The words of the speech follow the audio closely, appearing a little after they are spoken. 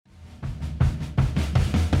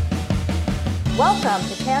Welcome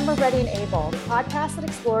to Camera Ready and Able, the podcast that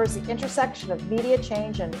explores the intersection of media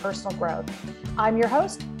change and personal growth. I'm your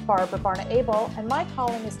host, Barbara Barna-Abel, and my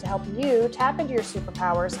calling is to help you tap into your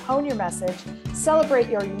superpowers, hone your message, celebrate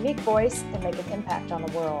your unique voice, and make an impact on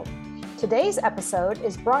the world. Today's episode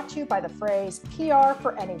is brought to you by the phrase PR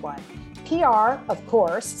for anyone. PR, of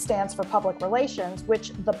course, stands for public relations,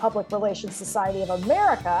 which the Public Relations Society of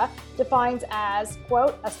America defines as,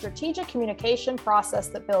 quote, a strategic communication process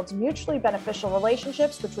that builds mutually beneficial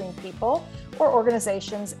relationships between people or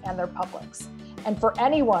organizations and their publics. And for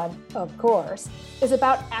anyone, of course, is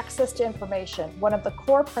about access to information, one of the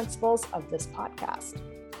core principles of this podcast.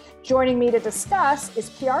 Joining me to discuss is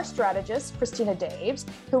PR strategist Christina Daves,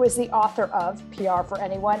 who is the author of PR for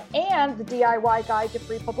Anyone and the DIY Guide to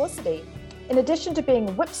Free Publicity. In addition to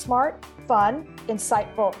being whip smart, fun,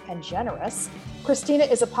 insightful, and generous, Christina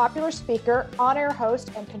is a popular speaker, on-air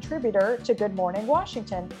host, and contributor to Good Morning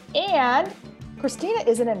Washington. And Christina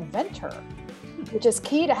is an inventor, which is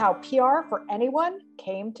key to how PR for Anyone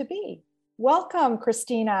came to be. Welcome,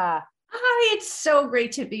 Christina. Hi, it's so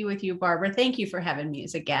great to be with you, Barbara. Thank you for having me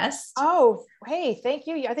as a guest. Oh, hey, thank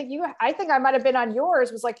you. I think I might have been on yours.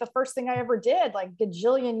 It was like the first thing I ever did, like a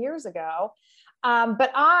gajillion years ago.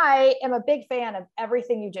 But I am a big fan of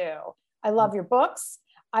everything you do. I love your books.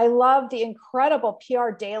 I love the incredible PR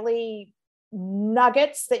Daily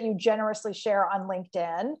nuggets that you generously share on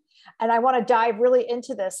LinkedIn. And I want to dive really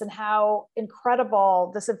into this and how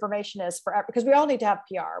incredible this information is because we all need to have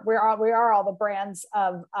PR. We are all the brands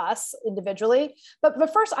of us individually. But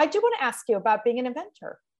first, I do want to ask you about being an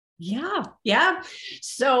inventor. Yeah.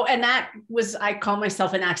 So, and I call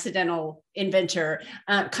myself an accidental inventor,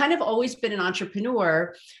 kind of always been an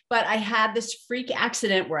entrepreneur, but I had this freak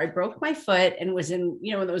accident where I broke my foot and was in,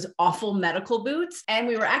 those awful medical boots. And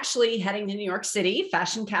we were actually heading to New York City,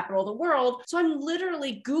 fashion capital of the world. So I'm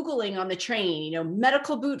literally Googling on the train,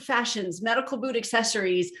 medical boot fashions, medical boot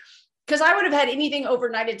accessories, because I would have had anything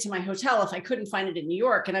overnighted to my hotel if I couldn't find it in New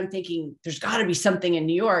York. And I'm thinking there's got to be something in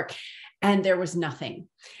New York. And there was nothing.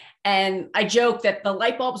 And I joke that the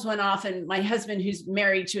light bulbs went off and my husband, who's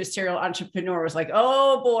married to a serial entrepreneur, was like,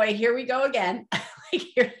 oh boy, here we go again.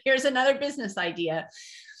 Here's another business idea.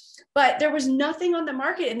 But there was nothing on the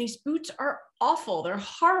market and these boots are awful. They're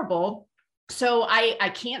horrible. So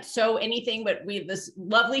I can't sew anything, but we have this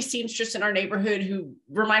lovely seamstress in our neighborhood who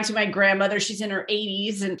reminds me of my grandmother. She's in her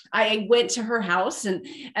 80s. And I went to her house and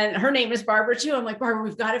her name is Barbara too. I'm like, Barbara,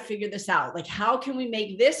 we've got to figure this out. Like, how can we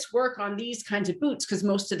make this work on these kinds of boots? Because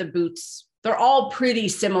most of the boots, they're all pretty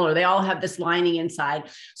similar. They all have this lining inside.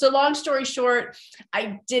 So long story short,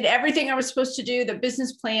 I did everything I was supposed to do, the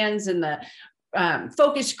business plans and the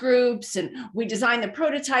focus groups, and we designed the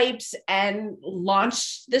prototypes and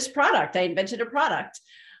launched this product. I invented a product.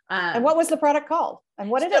 And what was the product called? And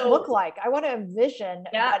what did it look like? I want to envision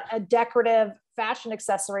what a decorative fashion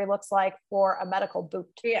accessory looks like for a medical boot.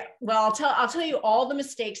 Yeah. Well, I'll tell you all the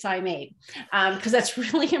mistakes I made, because that's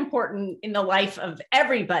really important in the life of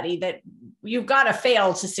everybody, that you've got to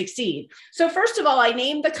fail to succeed. So first of all, I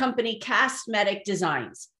named the company Castmetic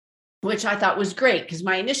Designs, which I thought was great because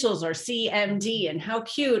my initials are CMD and how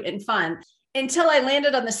cute and fun, until I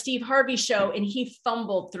landed on the Steve Harvey show and he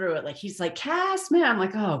fumbled through it. Like, he's like, Castmetic. I'm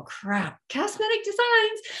like, oh crap, Castmetic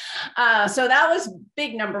Designs. So that was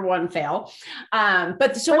big number one fail.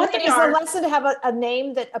 But so what they are, is the lesson to have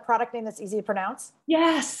a product name that's easy to pronounce?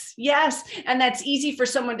 Yes. And that's easy for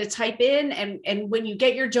someone to type in. And when you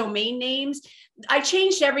get your domain names, I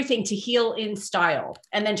changed everything to Heal in Style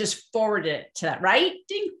and then just forwarded it to that, right?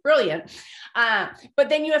 Ding, brilliant. But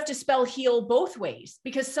then you have to spell heal both ways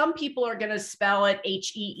because some people are going to spell it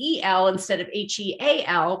HEEL instead of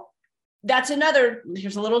HEAL.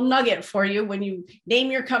 Here's a little nugget for you. When you name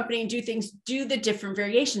your company and do things, do the different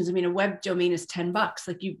variations. I mean, a web domain is $10.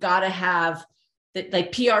 Like, you've got to have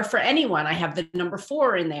like PR for Anyone. I have the number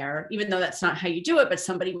 4 in there, even though that's not how you do it, but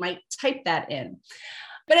somebody might type that in.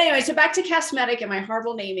 But anyway, so back to Castmetic and my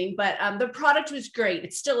horrible naming, but the product was great.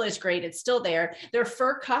 It still is great. It's still there. There are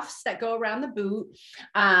fur cuffs that go around the boot.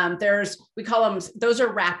 We call them, those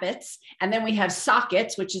are wrappets. And then we have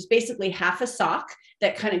sockets, which is basically half a sock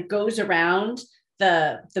that kind of goes around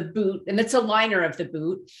the boot, and it's a liner of the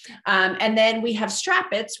boot. And then we have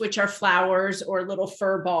strappets, which are flowers or little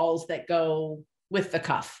fur balls that go with the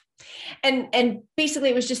cuff. And basically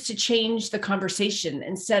it was just to change the conversation.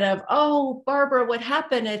 Instead of, oh, Barbara, what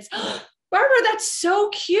happened? It's, Barbara, that's so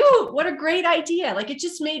cute. What a great idea. Like, it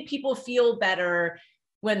just made people feel better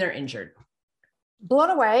when they're injured.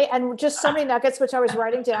 Blown away. And just so many nuggets, which I was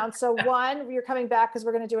writing down. So one, you're coming back because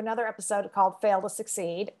we're going to do another episode called Fail to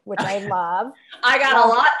Succeed, which I love. I got a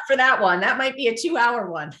lot for that one. That might be a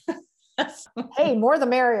 2-hour one. Hey, more the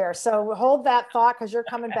merrier. So hold that thought because you're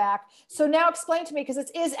coming back. So now explain to me, because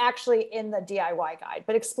it is actually in the DIY guide,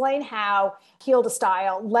 but explain how Heal to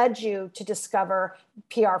Style led you to discover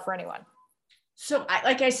PR for Anyone. So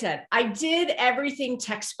like I said, I did everything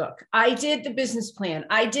textbook. I did the business plan.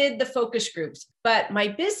 I did the focus groups, but my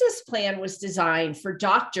business plan was designed for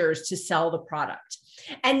doctors to sell the product.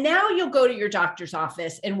 And now you'll go to your doctor's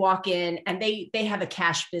office and walk in and they have a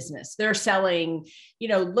cash business. They're selling,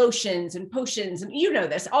 lotions and potions and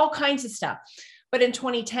this, all kinds of stuff. But in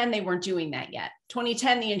 2010, they weren't doing that yet.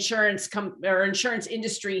 2010, the insurance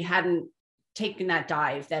industry hadn't taken that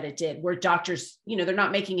dive that it did, where doctors, they're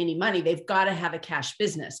not making any money. They've got to have a cash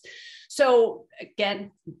business. So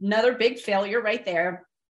again, another big failure right there.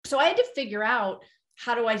 So I had to figure out,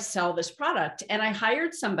 how do I sell this product? And I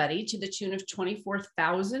hired somebody to the tune of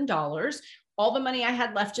 $24,000, all the money I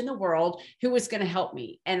had left in the world, who was going to help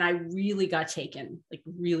me. And I really got taken.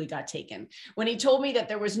 When he told me that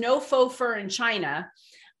there was no faux fur in China,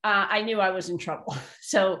 I knew I was in trouble.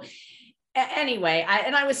 So anyway,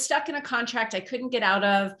 I was stuck in a contract I couldn't get out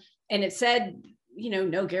of. And it said,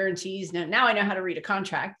 no guarantees. Now I know how to read a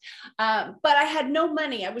contract. But I had no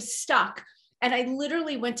money. I was stuck. And I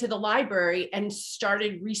literally went to the library and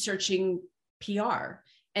started researching PR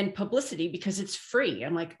and publicity because it's free.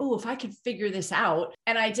 I'm like, oh, if I could figure this out.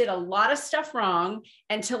 And I did a lot of stuff wrong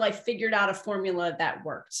until I figured out a formula that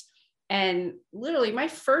worked. And literally my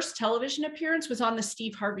first television appearance was on the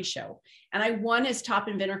Steve Harvey show. And I won his top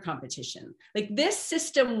inventor competition. Like, this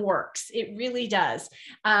system works. It really does.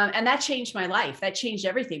 And that changed my life. That changed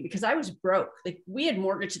everything because I was broke. Like, we had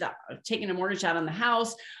taken a mortgage out on the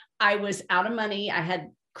house. I was out of money. I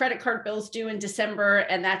had credit card bills due in December,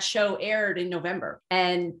 and that show aired in November.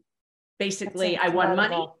 And basically I won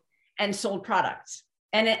money and sold products.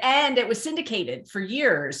 And it was syndicated for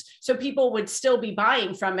years. So people would still be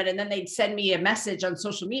buying from it. And then they'd send me a message on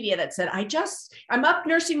social media that said, I'm up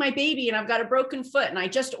nursing my baby and I've got a broken foot and I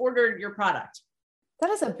just ordered your product. That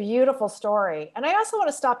is a beautiful story. And I also want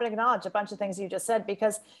to stop and acknowledge a bunch of things you just said,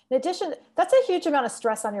 because in addition, that's a huge amount of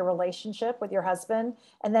stress on your relationship with your husband.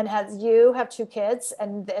 And then you have two kids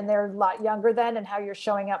and they're a lot younger then, and how you're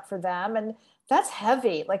showing up for them. And that's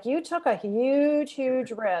heavy. Like, you took a huge, huge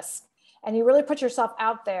risk and you really put yourself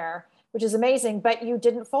out there, which is amazing, but you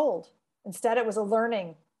didn't fold. Instead, it was a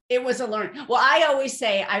learning. It was a learning. Well, I always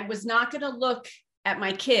say I was not going to look at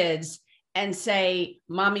my kids and say,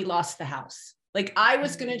 mommy lost the house. Like, I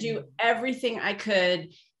was going to do everything I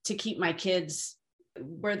could to keep my kids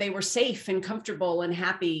where they were safe and comfortable and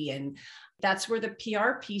happy. And that's where the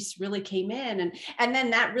PR piece really came in. And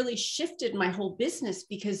then that really shifted my whole business,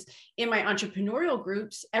 because in my entrepreneurial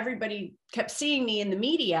groups, everybody kept seeing me in the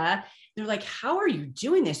media. They're like, how are you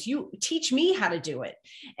doing this? You teach me how to do it.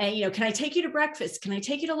 And, can I take you to breakfast? Can I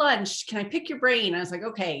take you to lunch? Can I pick your brain? I was like,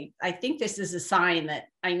 okay, I think this is a sign that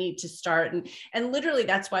I need to start. And literally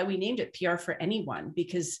that's why we named it PR for Anyone,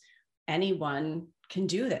 because anyone can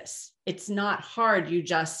do this. It's not hard. You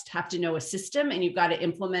just have to know a system and you've got to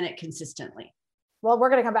implement it consistently. Well, we're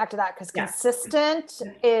going to come back to that, because consistent,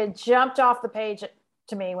 it jumped off the page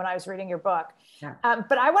to me when I was reading your book. Yeah.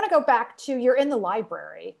 But I want to go back to, you're in the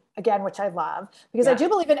library again, which I love, because I do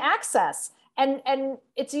believe in access. And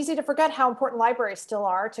it's easy to forget how important libraries still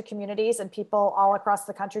are to communities and people all across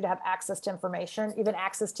the country to have access to information, even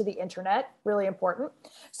access to the internet, really important.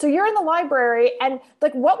 So you're in the library, and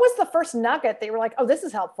like, what was the first nugget that you were like, oh, this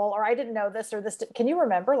is helpful, or I didn't know this, or this, can you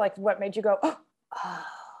remember like what made you go, oh.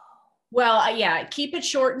 Well, keep it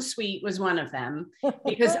short and sweet was one of them,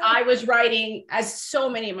 because I was writing, as so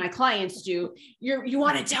many of my clients do, you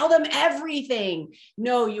want to tell them everything.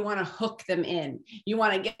 No, you want to hook them in. You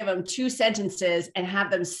want to give them 2 sentences and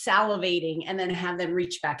have them salivating, and then have them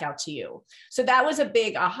reach back out to you. So that was a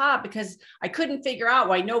big aha, because I couldn't figure out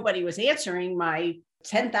why nobody was answering my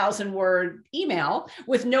 10,000 word email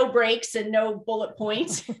with no breaks and no bullet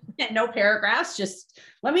points and no paragraphs. Just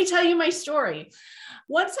let me tell you my story.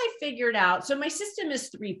 Once I figured out, so my system is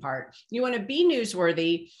 3-part. You want to be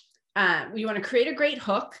newsworthy, you want to create a great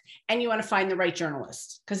hook, and you want to find the right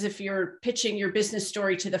journalist. Because if you're pitching your business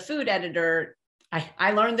story to the food editor,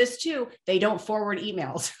 I learned this too, they don't forward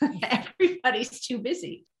emails. Everybody's too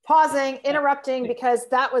busy. Pausing, interrupting, because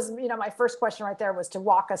that was, my first question right there was to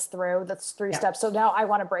walk us through the 3 steps. So now I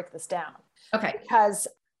want to break this down. Okay. Because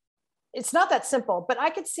it's not that simple, but I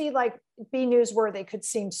could see like be newsworthy could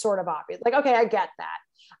seem sort of obvious. Like, okay, I get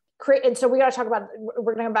that. And so we got to talk about,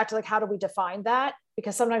 we're going to come back to like, how do we define that?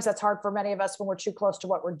 Because sometimes that's hard for many of us when we're too close to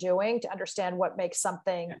what we're doing to understand what makes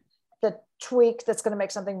something, the tweak that's going to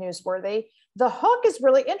make something newsworthy. The hook is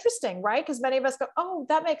really interesting, right? Because many of us go, oh,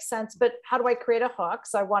 that makes sense, but how do I create a hook?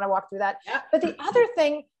 So I want to walk through that. Yeah. But the other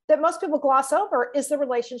thing that most people gloss over is the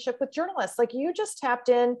relationship with journalists. Like you just tapped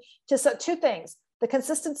in to two things, the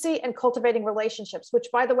consistency and cultivating relationships, which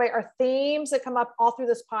by the way, are themes that come up all through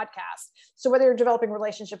this podcast. So whether you're developing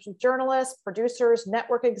relationships with journalists, producers,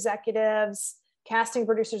 network executives, casting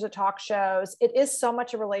producers at talk shows, it is so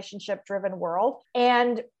much a relationship driven world.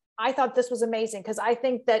 And I thought this was amazing because I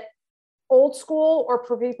think that old school, or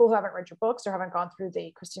for people who haven't read your books or haven't gone through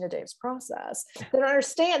the Christina Davis process, they don't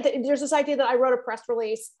understand that there's this idea that I wrote a press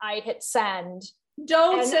release, I hit send.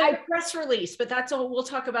 Don't send a press release, but that's all. We'll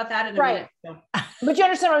talk about that in a minute. So. But you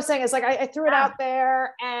understand what I'm saying? It's like I threw it out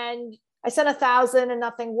there and I sent 1,000 and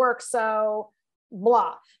nothing works. So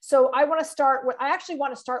blah. So I actually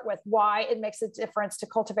want to start with why it makes a difference to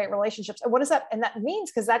cultivate relationships. And what is that? And that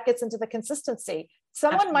means, because that gets into the consistency.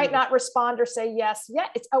 Someone Absolutely. Might not respond or say yes yet.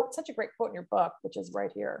 It's such a great quote in your book, which is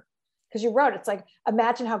right here. Because you wrote, it's like,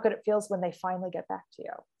 imagine how good it feels when they finally get back to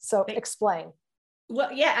you. So explain.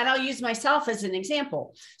 Well, yeah. And I'll use myself as an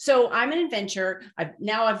example. So I'm an inventor.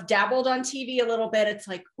 I've dabbled on TV a little bit. It's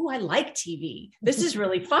like, oh, I like TV. This is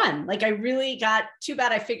really fun. Like I really got, too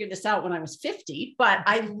bad I figured this out when I was 50, but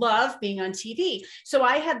I love being on TV. So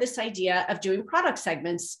I had this idea of doing product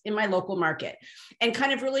segments in my local market and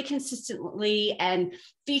kind of really consistently and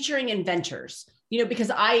featuring inventors.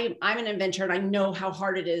 Because I'm an inventor and I know how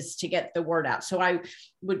hard it is to get the word out. So I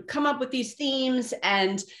would come up with these themes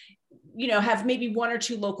and have maybe one or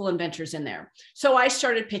two local inventors in there. So I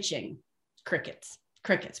started pitching crickets,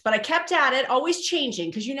 but I kept at it, always changing,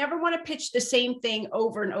 because you never want to pitch the same thing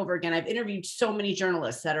over and over again. I've interviewed so many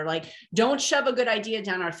journalists that are like, don't shove a good idea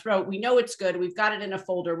down our throat. We know it's good. We've got it in a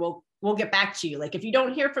folder. We'll get back to you. Like if you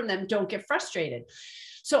don't hear from them, don't get frustrated.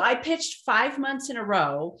 So I pitched 5 months in a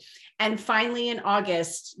row. And finally in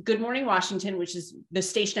August, Good Morning Washington, which is the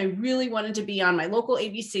station I really wanted to be on, my local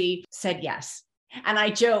ABC, said yes. And I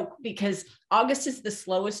joke because August is the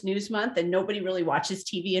slowest news month and nobody really watches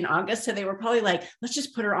TV in August. So they were probably like, let's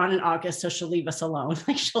just put her on in August so she'll leave us alone.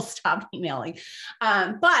 Like she'll stop emailing.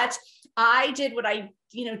 But I did what I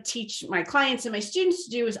teach my clients and my students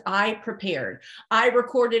to do is I prepared. I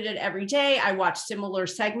recorded it every day. I watched similar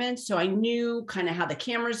segments. So I knew kind of how the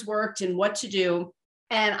cameras worked and what to do.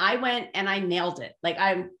 And I went and I nailed it. Like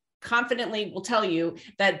I'm confidently will tell you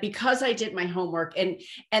that because I did my homework and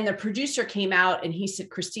the producer came out and he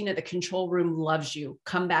said, Christina, the control room loves you.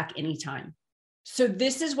 Come back anytime. So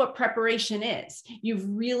this is what preparation is.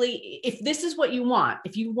 If this is what you want,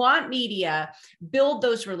 if you want media, build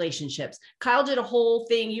those relationships. Kyle did a whole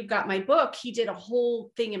thing. You've got my book. He did a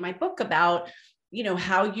whole thing in my book about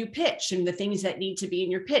how you pitch and the things that need to be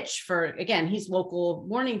in your pitch for, again, he's local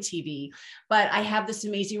morning TV, but I have this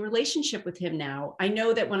amazing relationship with him now. I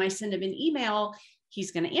know that when I send him an email,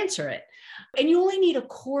 he's going to answer it. And you only need a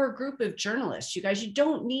core group of journalists. You guys, you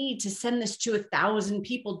don't need to send this to 1,000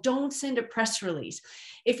 people. Don't send a press release.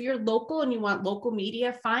 If you're local and you want local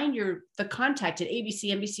media, find the contact at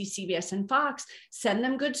ABC, NBC, CBS, and Fox, send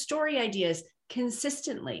them good story ideas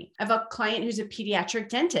consistently. I have a client who's a pediatric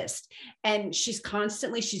dentist and she's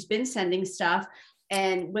been sending stuff.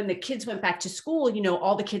 And when the kids went back to school,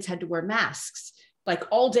 all the kids had to wear masks like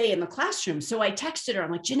all day in the classroom. So I texted her.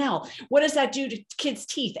 I'm like, Janelle, what does that do to kids'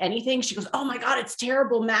 teeth? Anything? She goes, oh my God, it's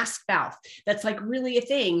terrible mask mouth. That's like really a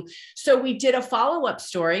thing. So we did a follow-up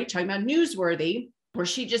story talking about newsworthy, where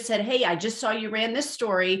she just said, hey, I just saw you ran this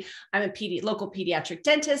story. I'm a local pediatric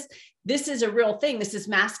dentist. This is a real thing. This is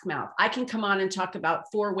mask mouth. I can come on and talk about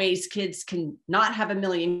 4 ways kids can not have 1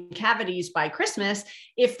 million cavities by Christmas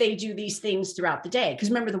if they do these things throughout the day. Because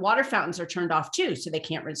remember, the water fountains are turned off too, so they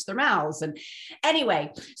can't rinse their mouths. And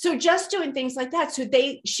anyway, so just doing things like that. So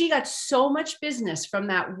she got so much business from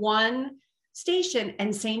that one station,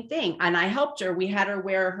 and same thing. And I helped her. We had her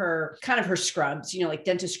wear her scrubs, like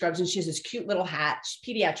dentist scrubs. And she has this cute little hat,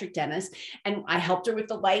 pediatric dentist. And I helped her with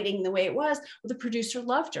the lighting, the way it was. Well, the producer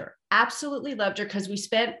loved her, absolutely loved her, because we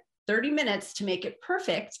spent 30 minutes to make it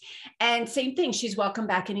perfect. And same thing. She's welcome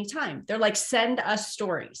back anytime. They're like, send us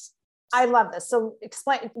stories. I love this. So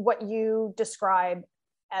explain what you describe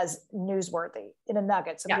as newsworthy in a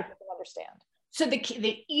nugget so people can understand. So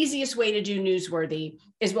the easiest way to do newsworthy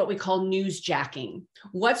is what we call newsjacking.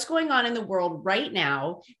 What's going on in the world right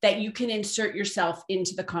now that you can insert yourself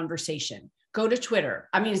into the conversation? Go to Twitter.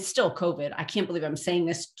 I mean, it's still COVID. I can't believe I'm saying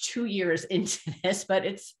this 2 years into this, but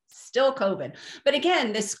it's still COVID. But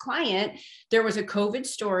again, this client, there was a COVID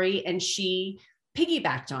story and she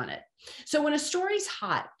piggybacked on it. So when a story's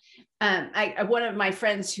hot, One of my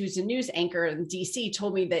friends who's a news anchor in DC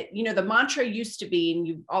told me that, the mantra used to be, and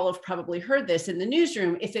you all have probably heard this in the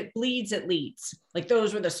newsroom, if it bleeds, it leads. Like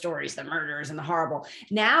those were the stories, the murders and the horrible.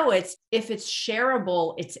 Now it's, if it's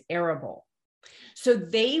shareable, it's airable. So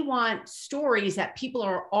they want stories that people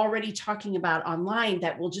are already talking about online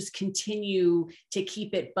that will just continue to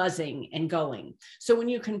keep it buzzing and going. So when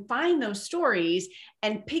you can find those stories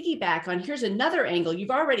and piggyback on, here's another angle,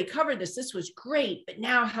 you've already covered this, this was great, but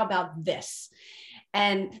now how about this?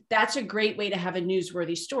 And that's a great way to have a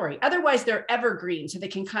newsworthy story. Otherwise, they're evergreen, so they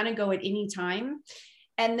can kind of go at any time.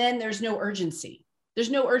 And then there's no urgency.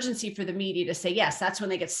 There's no urgency for the media to say, yes, that's when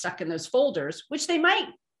they get stuck in those folders, which they might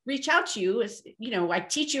reach out to you. As I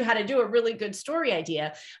teach you how to do a really good story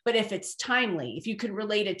idea, but if it's timely, if you can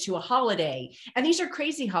relate it to a holiday, and these are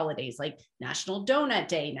crazy holidays like National Donut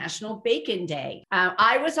Day, National Bacon Day.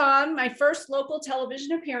 I was on my first local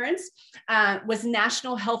television appearance, was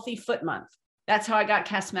National Healthy Foot Month. That's how I got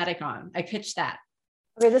Castmatic on. I pitched that.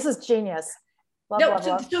 Okay, this is genius. Love.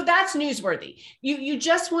 So that's newsworthy. You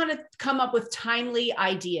just want to come up with timely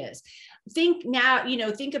ideas. Think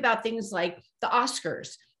about things like the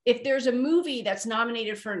Oscars. If there's a movie that's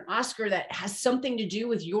nominated for an Oscar that has something to do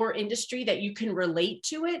with your industry that you can relate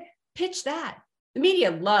to it, pitch that. The media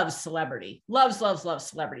loves celebrity, loves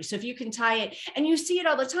celebrity. So if you can tie it, and you see it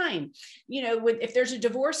all the time, if there's a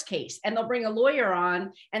divorce case and they'll bring a lawyer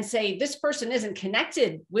on and say, this person isn't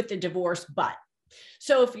connected with the divorce, but.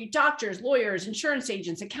 So if you doctors, lawyers, insurance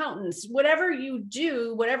agents, accountants, whatever you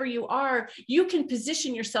do, whatever you are, you can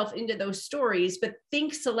position yourself into those stories, but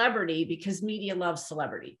think celebrity because media loves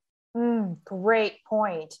celebrity. Great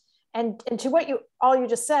point. And to what you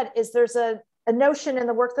just said is there's a notion in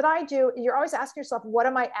the work that I do, you're always asking yourself, what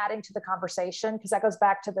am I adding to the conversation? Because that goes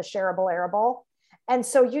back to the shareable, airable. And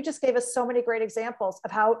so you just gave us so many great examples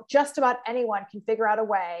of how just about anyone can figure out a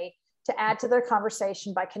way to add to their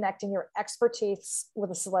conversation by connecting your expertise with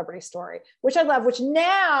a celebrity story, which I love, which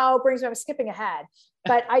now brings me, I'm skipping ahead,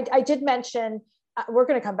 but I did mention, we're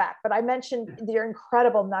going to come back, but I mentioned your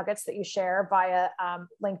incredible nuggets that you share via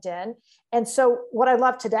LinkedIn. And so what I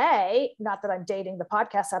love today, not that I'm dating the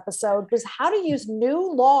podcast episode, was how to use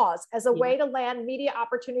new laws as a way to land media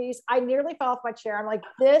opportunities. I nearly fell off my chair. I'm like,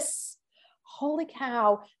 holy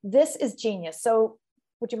cow, this is genius. So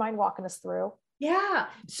would you mind walking us through? Yeah.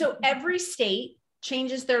 So every state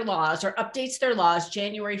changes their laws or updates their laws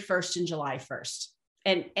January 1st and July 1st.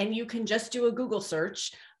 And you can just do a Google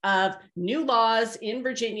search of new laws in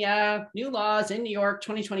Virginia, new laws in New York,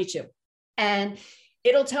 2022. And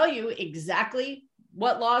it'll tell you exactly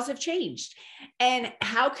what laws have changed and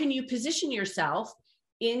how can you position yourself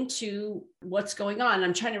into what's going on.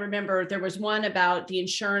 I'm trying to remember, there was one about the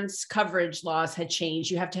insurance coverage laws had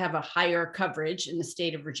changed. You have to have a higher coverage in the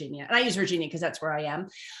state of Virginia. And I use Virginia because that's where I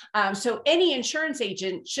am. So any insurance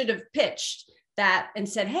agent should have pitched that and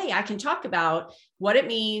said, hey, I can talk about what it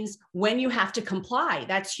means when you have to comply.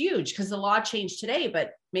 That's huge because the law changed today,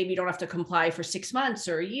 but maybe you don't have to comply for 6 months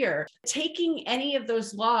or a year. Taking any of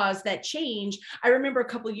those laws that change, I remember a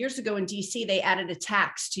couple of years ago in DC, they added a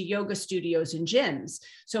tax to yoga studios and gyms.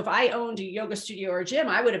 So if I owned a yoga studio or a gym,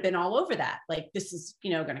 I would have been all over that. Like, this is,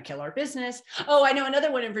 going to kill our business. Oh, I know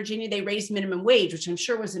another one in Virginia, they raised minimum wage, which I'm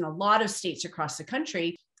sure was in a lot of states across the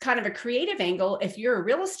country. Kind of a creative angle. If you're a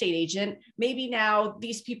real estate agent, maybe now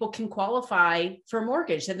these people can qualify for a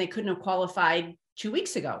mortgage that they couldn't have qualified 2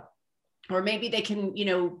 weeks ago. Or maybe they can,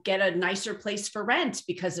 get a nicer place for rent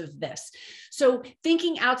because of this. So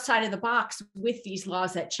thinking outside of the box with these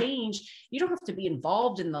laws that change, you don't have to be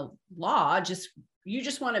involved in the law. You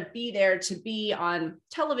just want to be there to be on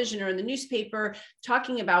television or in the newspaper,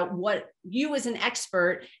 talking about what you as an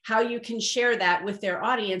expert, how you can share that with their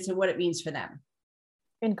audience and what it means for them.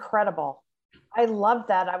 Incredible. I love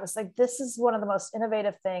that. I was like, this is one of the most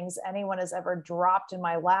innovative things anyone has ever dropped in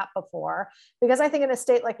my lap before. Because I think in a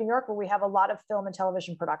state like New York, where we have a lot of film and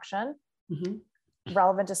television production,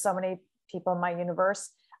 relevant to so many people in my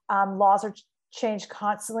universe, laws are changed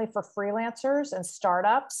constantly for freelancers and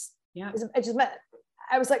startups. Yeah.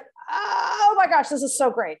 I was like, oh my gosh, this is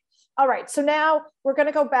so great. All right. So now we're going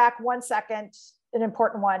to go back 1 second. An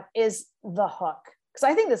important one is the hook. Because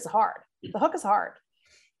I think this is hard. The hook is hard.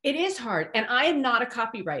 It is hard. And I am not a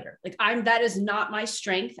copywriter. That is not my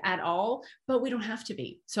strength at all, but we don't have to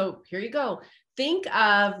be. So here you go. Think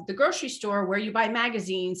of the grocery store where you buy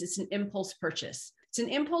magazines. It's an impulse purchase. It's an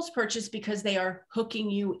impulse purchase because they are hooking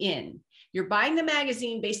you in. You're buying the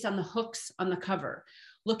magazine based on the hooks on the cover.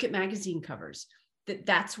 Look at magazine covers.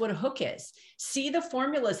 That's what a hook is. See the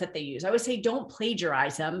formulas that they use. I would say don't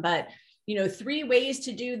plagiarize them, but 3 ways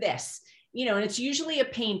to do this, and it's usually a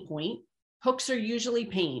pain point. Hooks are usually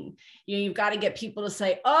pain. You've got to get people to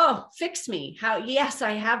say, oh, fix me. How? Yes,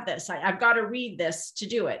 I have this. I've got to read this to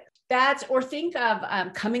do it. Or think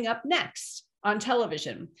of Coming Up Next on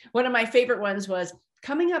television. One of my favorite ones was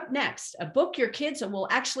Coming Up Next, a book your kids will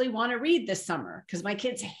actually want to read this summer, because my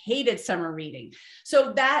kids hated summer reading.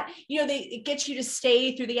 So that, it gets you to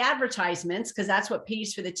stay through the advertisements, because that's what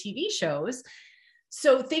pays for the TV shows.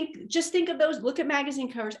 So just think of those, look at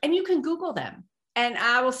magazine covers, and you can Google them. And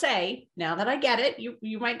I will say, now that I get it,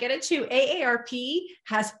 you might get it too. AARP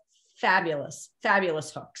has fabulous,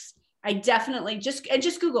 fabulous hooks. I definitely just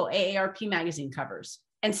Google AARP magazine covers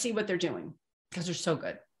and see what they're doing, because they're so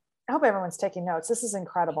good. I hope everyone's taking notes. This is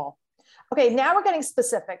incredible. Okay, now we're getting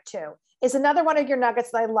specific too. Is another one of your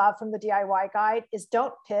nuggets that I love from the DIY guide is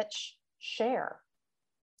don't pitch, share.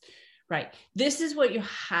 Right. This is what you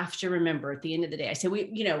have to remember at the end of the day. I say,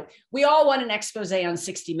 we all want an expose on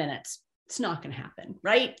 60 Minutes. It's not going to happen,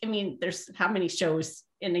 right? I mean, there's how many shows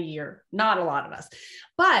in a year? Not a lot of us.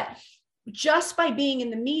 But just by being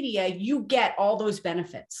in the media, you get all those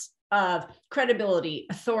benefits of credibility,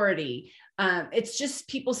 authority. It's just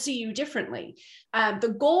people see you differently.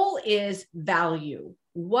 The goal is value.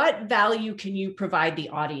 What value can you provide the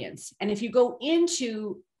audience? And if you go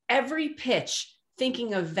into every pitch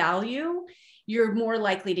thinking of value, you're more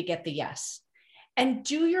likely to get the yes. And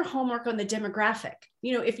do your homework on the demographic.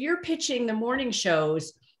 If you're pitching the morning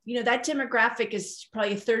shows, that demographic is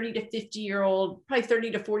probably a 30 to 50-year-old, probably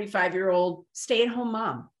 30 to 45-year-old stay-at-home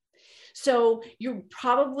mom. So you're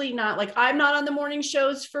probably not like, I'm not on the morning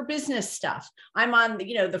shows for business stuff. I'm on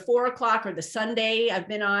the 4 o'clock or the Sunday. I've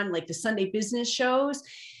been on like the Sunday business shows.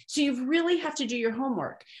 So you really have to do your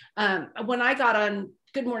homework. When I got on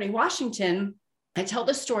Good Morning Washington, I tell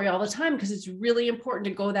this story all the time because it's really important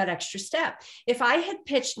to go that extra step. If I had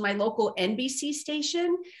pitched my local NBC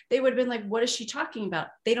station, they would have been like, what is she talking about?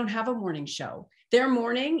 They don't have a morning show. Their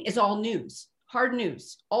morning is all news, hard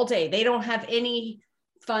news all day. They don't have any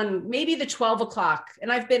fun, maybe the 12 o'clock.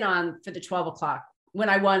 And I've been on for the 12 o'clock. When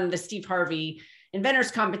I won the Steve Harvey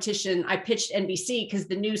Inventors Competition, I pitched NBC because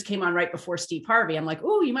the news came on right before Steve Harvey. I'm like,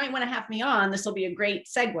 oh, you might want to have me on. This will be a great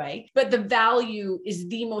segue. But the value is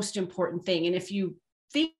the most important thing. And if you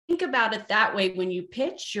think about it that way, when you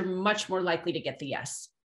pitch, you're much more likely to get the yes.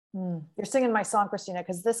 You're singing my song, Christina,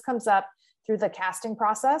 because this comes up through the casting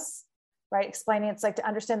process, right? Explaining it's like to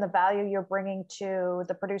understand the value you're bringing to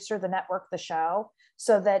the producer, the network, the show,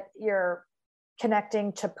 so that you're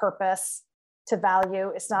connecting to purpose, to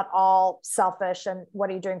value. It's not all selfish and what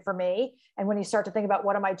are you doing for me? And when you start to think about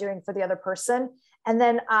what am I doing for the other person? And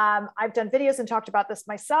then I've done videos and talked about this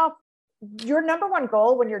myself. Your number one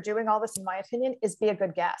goal when you're doing all this, in my opinion, is be a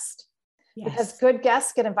good guest. Yes. Because good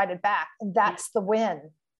guests get invited back, and that's the win.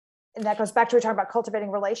 And that goes back to, we're talking about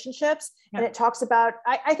cultivating relationships. Yeah. And it talks about,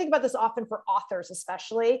 I think about this often for authors,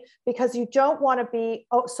 especially because you don't want to be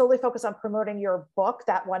solely focused on promoting your book,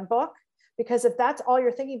 that one book. Because if that's all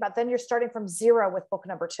you're thinking about, then you're starting from zero with book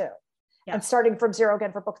number 2 and starting from zero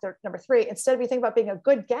again for book number 3. Instead of you think about being a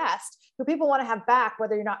good guest who people want to have back,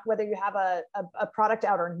 whether you have a product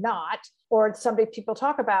out or not, or somebody people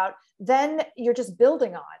talk about, then you're just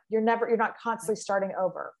building on. You're not constantly starting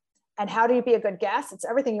over. And how do you be a good guest? It's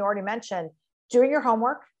everything you already mentioned: doing your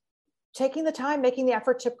homework, taking the time, making the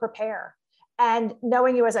effort to prepare, and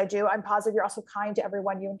knowing you as I do. I'm positive you're also kind to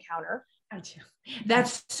everyone you encounter.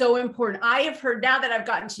 That's so important. I have heard, now that I've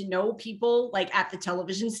gotten to know people like at the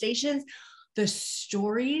television stations, the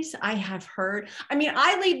stories I have heard. I mean,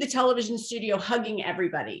 I leave the television studio hugging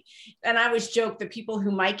everybody. And I always joke, the people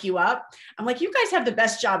who mic you up, I'm like, you guys have the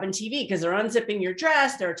best job in TV because they're unzipping your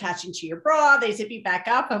dress, they're attaching to your bra, they zip you back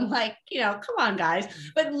up. I'm like, come on, guys.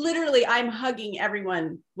 But literally, I'm hugging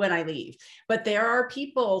everyone when I leave. But there are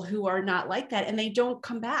people who are not like that, and they don't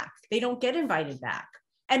come back. They don't get invited back.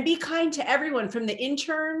 And be kind to everyone, from the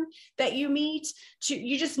intern that you meet to,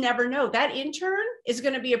 you just never know. That intern is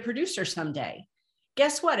going to be a producer someday.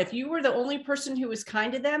 Guess what? If you were the only person who was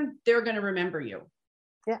kind to them, they're going to remember you.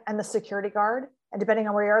 Yeah. And the security guard, and depending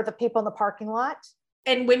on where you are, the people in the parking lot.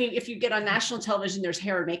 And if you get on national television, there's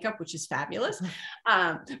hair and makeup, which is fabulous.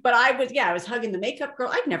 But I was hugging the makeup girl.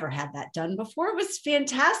 I'd never had that done before. It was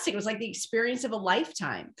fantastic. It was like the experience of a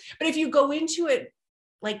lifetime. But if you go into it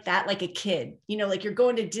like that, like a kid, like you're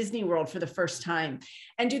going to Disney World for the first time,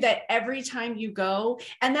 and do that every time you go.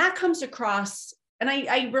 And that comes across, and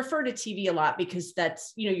I refer to TV a lot because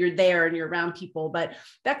that's, you're there and you're around people, but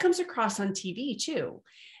that comes across on TV too.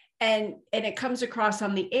 And it comes across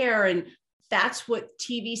on the air. And that's what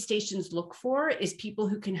TV stations look for, is people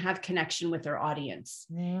who can have connection with their audience.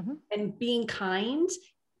 Mm-hmm. And being kind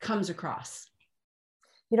comes across.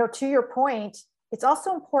 To your point, It's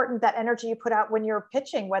also important that energy you put out when you're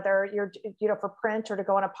pitching, whether you're, for print or to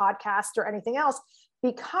go on a podcast or anything else,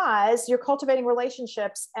 because you're cultivating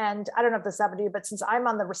relationships. And I don't know if this happened to you, but since I'm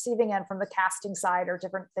on the receiving end from the casting side or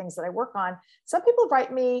different things that I work on, some people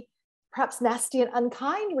write me perhaps nasty and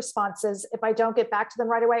unkind responses if I don't get back to them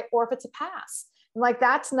right away, or if it's a pass. And like,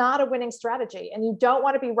 that's not a winning strategy. And you don't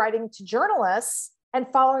want to be writing to journalists and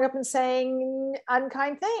following up and saying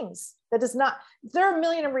unkind things. That is not, there are a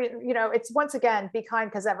million, it's once again, be kind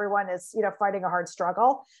because everyone is, fighting a hard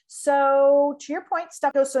struggle. So to your point,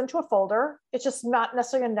 stuff goes into a folder. It's just not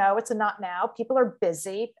necessarily a no, it's a not now. People are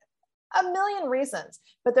busy, a million reasons,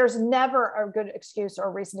 but there's never a good excuse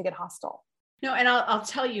or reason to get hostile. No, and I'll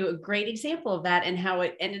tell you a great example of that and how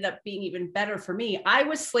it ended up being even better for me. I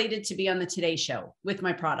was slated to be on the Today Show with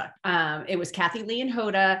my product. It was Kathy Lee and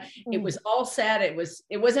Hoda. It was all set. It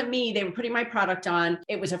wasn't me. They were putting my product on.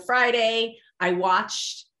 It was a Friday. I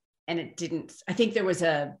watched and it didn't, I think there was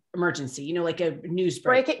a emergency, like a news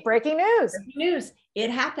break. Breaking news. Breaking news.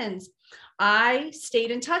 It happens. I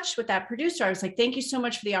stayed in touch with that producer. I was like, thank you so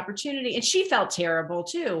much for the opportunity. And she felt terrible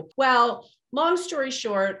too. Well, long story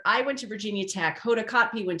short, I went to Virginia Tech. Hoda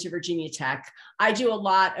Kotb went to Virginia Tech. I do a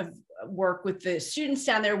lot of work with the students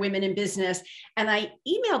down there, women in business. And I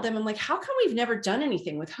emailed them. I'm like, how come we've never done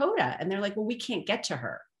anything with Hoda? And they're like, well, we can't get to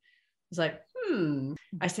her. I was like,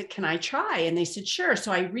 I said, can I try? And they said, sure.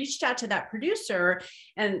 So I reached out to that producer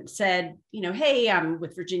and said, hey, I'm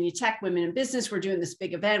with Virginia Tech, Women in Business. We're doing this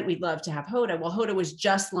big event. We'd love to have Hoda. Well, Hoda was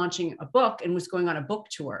just launching a book and was going on a book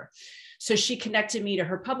tour. So she connected me to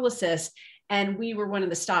her publicist and we were one of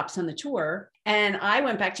the stops on the tour. And I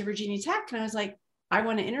went back to Virginia Tech and I was like, I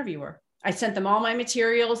want to interview her. I sent them all my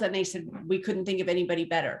materials and they said, we couldn't think of anybody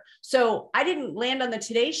better. So I didn't land on the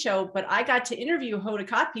Today Show, but I got to interview Hoda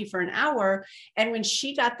Kotb for an hour. And when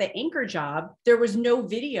she got the anchor job, there was no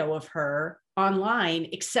video of her online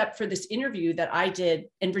except for this interview that I did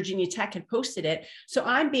and Virginia Tech had posted it. So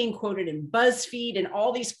I'm being quoted in BuzzFeed and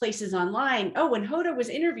all these places online. Oh, when Hoda was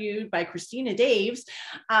interviewed by Christina Daves,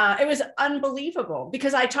 it was unbelievable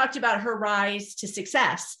because I talked about her rise to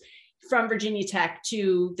success from Virginia Tech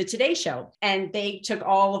to the Today Show. And they took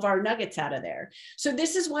all of our nuggets out of there. So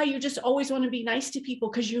this is why you just always want to be nice to people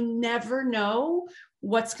because you never know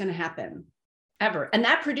what's going to happen ever. And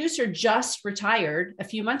that producer just retired a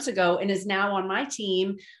few months ago and is now on my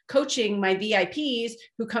team coaching my VIPs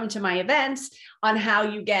who come to my events on how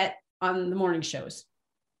you get on the morning shows.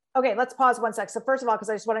 Okay, let's pause one sec. So first of all, because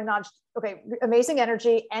I just want to acknowledge, amazing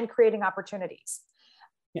energy and creating opportunities.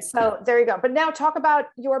 Yeah. So there you go. But now talk about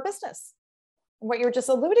your business, what you were just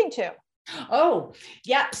alluding to. Oh,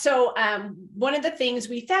 yeah. So one of the things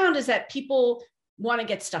we found is that people want to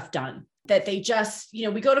get stuff done, that they just,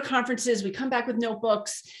 we go to conferences, we come back with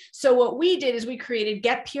notebooks. So what we did is we created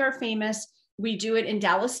Get PR Famous. We do it in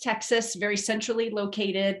Dallas, Texas, very centrally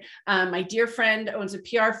located. My dear friend owns a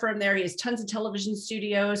PR firm there. He has tons of television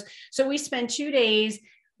studios. So we spend 2 days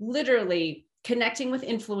literally connecting with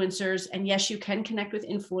influencers. And yes, you can connect with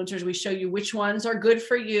influencers. We show you which ones are good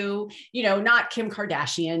for you, not Kim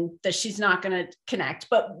Kardashian, that she's not going to connect,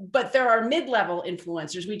 but there are mid-level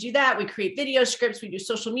influencers. We do that. We create video scripts. We do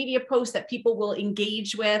social media posts that people will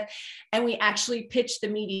engage with. And we actually pitch the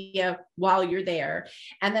media while you're there.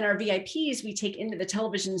 And then our VIPs, we take into the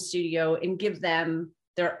television studio and give them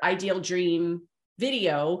their ideal dream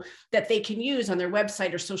video that they can use on their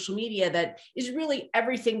website or social media that is really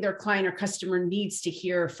everything their client or customer needs to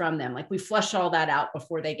hear from them. Like we flush all that out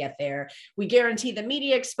before they get there. We guarantee the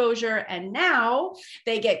media exposure. And now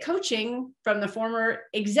they get coaching from the former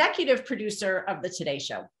executive producer of the Today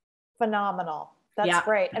Show. Phenomenal. That's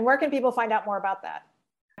great. And where can people find out more about that?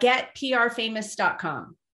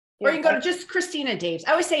 GetPRFamous.com. Or you can go to just Christina Daves.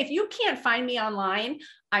 I always say, if you can't find me online,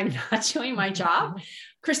 I'm not doing my job.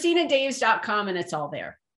 ChristinaDaves.com and it's all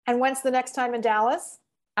there. And when's the next time in Dallas?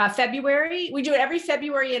 February. We do it every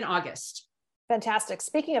February and August. Fantastic.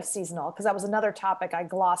 Speaking of seasonal, because that was another topic I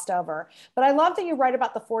glossed over, but I love that you write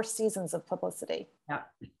about the 4 seasons of publicity.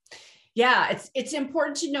 Yeah, it's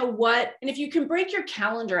important to know what, and if you can break your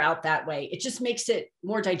calendar out that way, it just makes it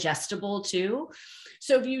more digestible too.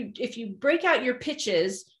 So if you break out your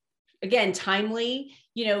pitches, again, timely,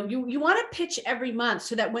 you want to pitch every month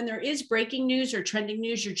so that when there is breaking news or trending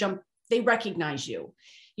news, they recognize you,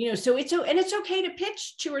 so it's okay to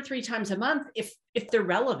pitch 2 or 3 times a month if they're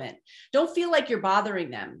relevant. Don't feel like you're bothering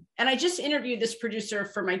them. And I just interviewed this producer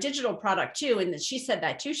for my digital product too. And she said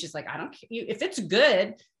that too. She's like, I don't care. If it's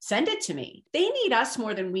good, send it to me. They need us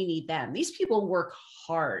more than we need them. These people work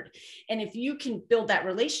hard. And if you can build that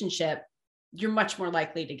relationship, you're much more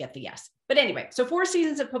likely to get the yes. But anyway, so 4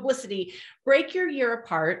 seasons of publicity, break your year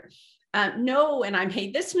apart. No, and I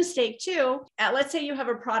made this mistake too. Let's say you have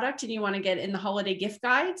a product and you want to get in the holiday gift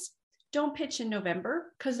guides. Don't pitch in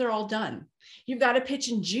November because they're all done. You've got to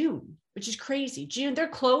pitch in June, which is crazy. June, they're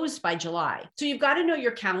closed by July. So you've got to know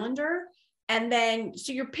your calendar. And then,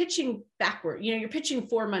 so you're pitching backward, you're pitching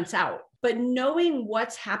 4 months out, but knowing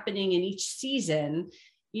what's happening in each season,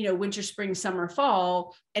 winter, spring, summer,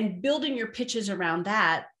 fall, and building your pitches around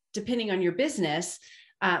that, depending on your business.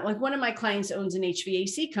 Like one of my clients owns an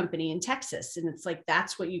HVAC company in Texas. And it's like,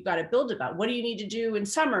 that's what you've got to build about. What do you need to do in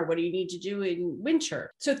summer? What do you need to do in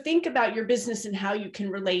winter? So think about your business and how you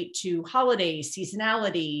can relate to holidays,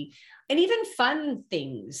 seasonality, and even fun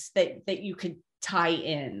things that you could tie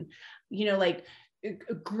in. Like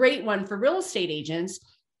a great one for real estate agents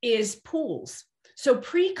is pools. So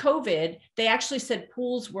pre-COVID, they actually said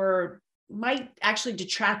pools might actually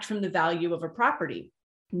detract from the value of a property.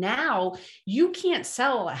 Now you can't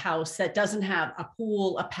sell a house that doesn't have a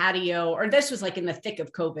pool, a patio, or this was like in the thick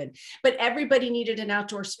of COVID, but everybody needed an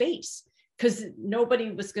outdoor space because nobody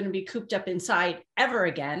was going to be cooped up inside ever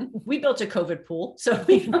again. We built a COVID pool. So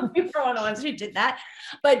we were one of the ones who did that,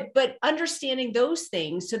 but understanding those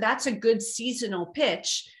things. So that's a good seasonal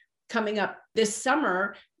pitch coming up this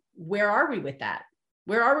summer. Where are we with that?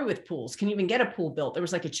 Where are we with pools? Can you even get a pool built? There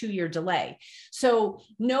was like a 2-year delay. So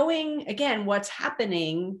knowing, again, what's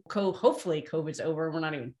happening, hopefully COVID's over. We're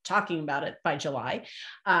not even talking about it by July.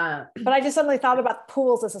 But I just suddenly thought about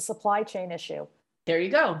pools as a supply chain issue. There you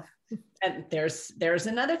go. And there's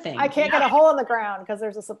another thing. I can't get a hole in the ground because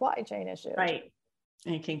there's a supply chain issue. Right.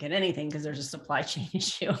 And you can't get anything because there's a supply chain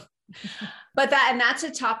issue. But that's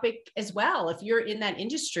a topic as well. If you're in that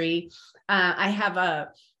industry, I have a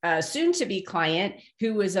soon-to-be client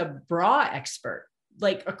who is a bra expert,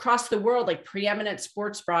 like across the world, like preeminent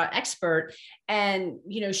sports bra expert. And,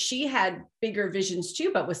 she had bigger visions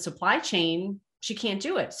too, but with supply chain, she can't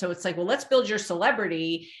do it. So it's like, well, let's build your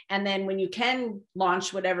celebrity. And then when you can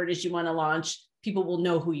launch whatever it is you want to launch, people will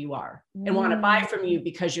know who you are and want to buy from you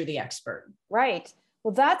because you're the expert. Right.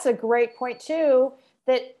 Well, that's a great point too,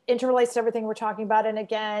 that interrelates to everything we're talking about. And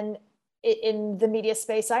again, in the media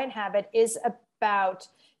space I inhabit is about,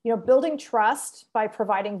 building trust by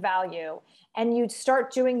providing value. And you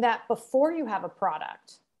start doing that before you have a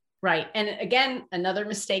product. Right. And again, another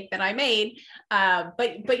mistake that I made,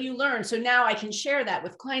 but you learn. So now I can share that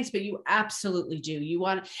with clients, but you absolutely do.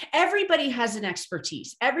 Everybody has an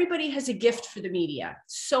expertise. Everybody has a gift for the media.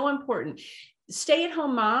 So important.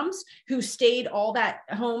 Stay-at-home moms who stayed all that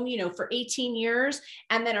home, for 18 years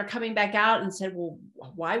and then are coming back out and said, well,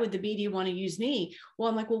 why would the media want to use me? Well,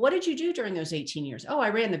 I'm like, well, what did you do during those 18 years? Oh, I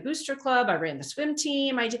ran the booster club. I ran the swim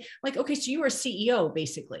team. I did okay. So you were a CEO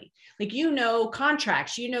basically, like,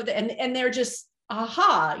 contracts, and they're just,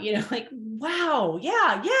 aha, like, wow.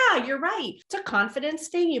 Yeah, you're right. It's a confidence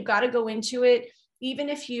thing. You've got to go into it. Even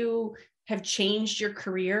if you have changed your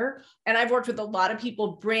career. And I've worked with a lot of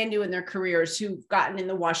people brand new in their careers who've gotten in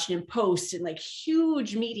the Washington Post and like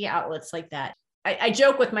huge media outlets like that. I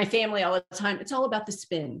joke with my family all the time. It's all about the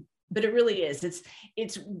spin, but it really is.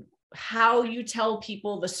 It's how you tell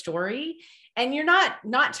people the story, and you're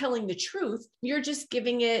not telling the truth. You're just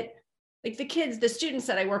giving it, like the students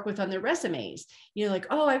that I work with on their resumes, like,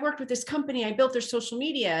 oh, I worked with this company. I built their social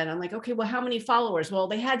media. And I'm like, okay, well, how many followers? Well,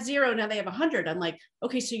 they had 0. Now they have 100. I'm like,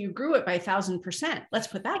 okay, so you grew it by 1,000%. Let's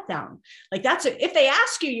put that down. Like if they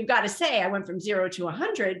ask you, you've got to say I went from 0 to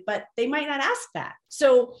 100, but they might not ask that.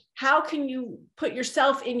 So how can you put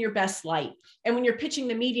yourself in your best light? And when you're pitching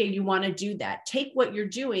the media, you want to do that. Take what you're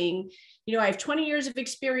doing. I have 20 years of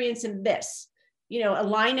experience in this.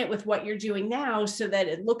 Align it with what you're doing now so that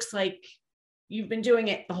it looks like you've been doing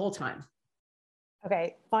it the whole time.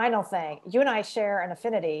 Okay, final thing. You and I share an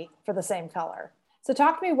affinity for the same color. So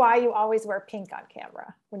talk to me why you always wear pink on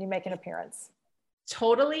camera when you make an appearance.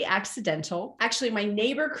 Totally accidental. Actually, my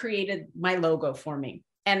neighbor created my logo for me,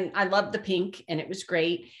 and I loved the pink, and it was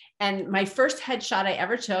great. And my first headshot I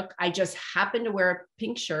ever took, I just happened to wear a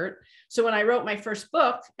pink shirt. So when I wrote my first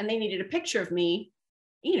book and they needed a picture of me,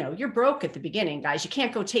 you're broke at the beginning, guys. You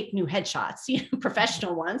can't go take new headshots,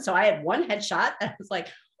 professional ones. So I had one headshot that was like,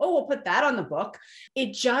 oh, we'll put that on the book.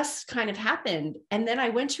 It just kind of happened. And then I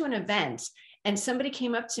went to an event and somebody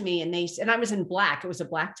came up to me and I was in black. It was a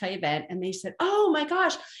black tie event. And they said, oh my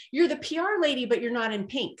gosh, you're the PR lady, but you're not in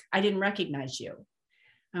pink. I didn't recognize you.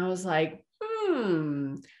 I was like,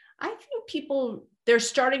 I think they're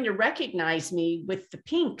starting to recognize me with the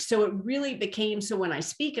pink. So it really became, so when I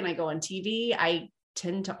speak and I go on TV, I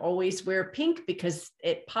tend to always wear pink because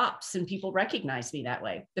it pops and people recognize me that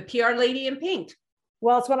way. The PR lady in pink.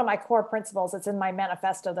 Well, it's one of my core principles. It's in my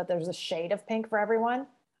manifesto that there's a shade of pink for everyone.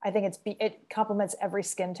 I think it complements every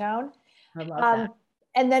skin tone. I love that.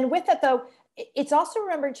 And then with it though, it's also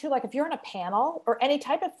remembering too, like if you're on a panel or any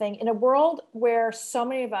type of thing in a world where so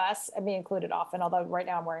many of us, and me included often, although right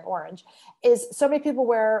now I'm wearing orange, is so many people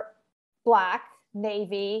wear black,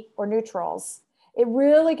 navy, or neutrals. It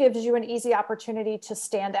really gives you an easy opportunity to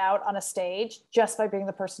stand out on a stage just by being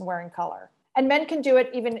the person wearing color. And men can do it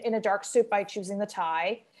even in a dark suit by choosing the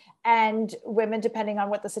tie. And women, depending on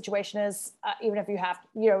what the situation is, even if you have,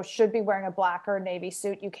 should be wearing a black or navy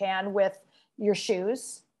suit, you can with your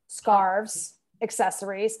shoes, scarves,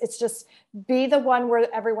 accessories. It's just be the one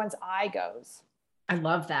where everyone's eye goes. I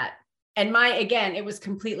love that. And again, it was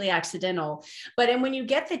completely accidental. But and when you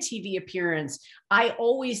get the TV appearance, I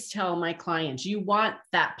always tell my clients, you want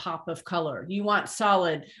that pop of color. You want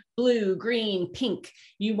solid blue, green, pink.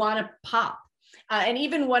 You want to pop. And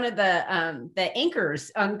even one of the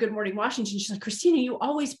anchors on Good Morning Washington, she's like, Christina, you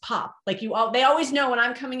always pop. Like they always know when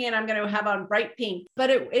I'm coming in, I'm going to have on bright pink. But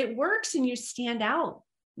it works and you stand out.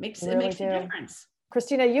 It makes a difference.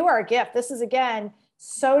 Christina, you are a gift. This is, again,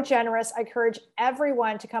 so generous. I encourage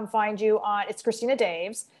everyone to come find you it's Christina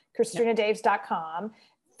Daves, ChristinaDaves.com.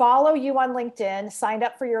 Follow you on LinkedIn, signed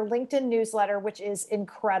up for your LinkedIn newsletter, which is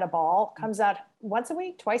incredible. Comes out once a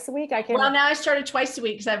week, twice a week. Now I started twice a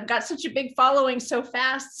week because I've got such a big following so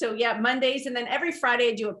fast. So yeah, Mondays. And then every Friday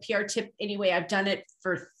I do a PR tip anyway. I've done it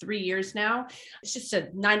for 3 years now. It's just a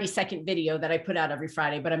 90-second video that I put out every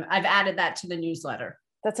Friday, but I've added that to the newsletter.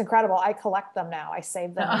 That's incredible. I collect them now. I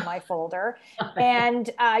save them in my folder. And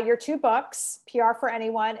your 2 books, PR for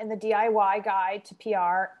Anyone and the DIY Guide to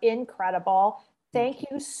PR, incredible. Thank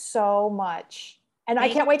you so much. And I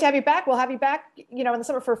can't wait to have you back. We'll have you back, in the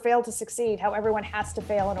summer for Fail to Succeed, how everyone has to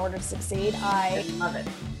fail in order to succeed. I love it.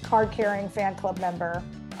 Card-carrying fan club member.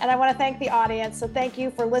 And I want to thank the audience. So thank you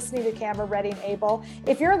for listening to Camera Ready and Able.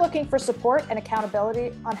 If you're looking for support and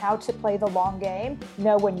accountability on how to play the long game,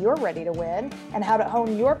 know when you're ready to win, and how to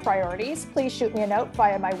hone your priorities, please shoot me a note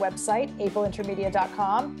via my website,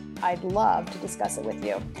 ableintermedia.com. I'd love to discuss it with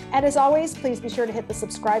you. And as always, please be sure to hit the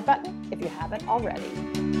subscribe button if you haven't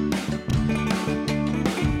already.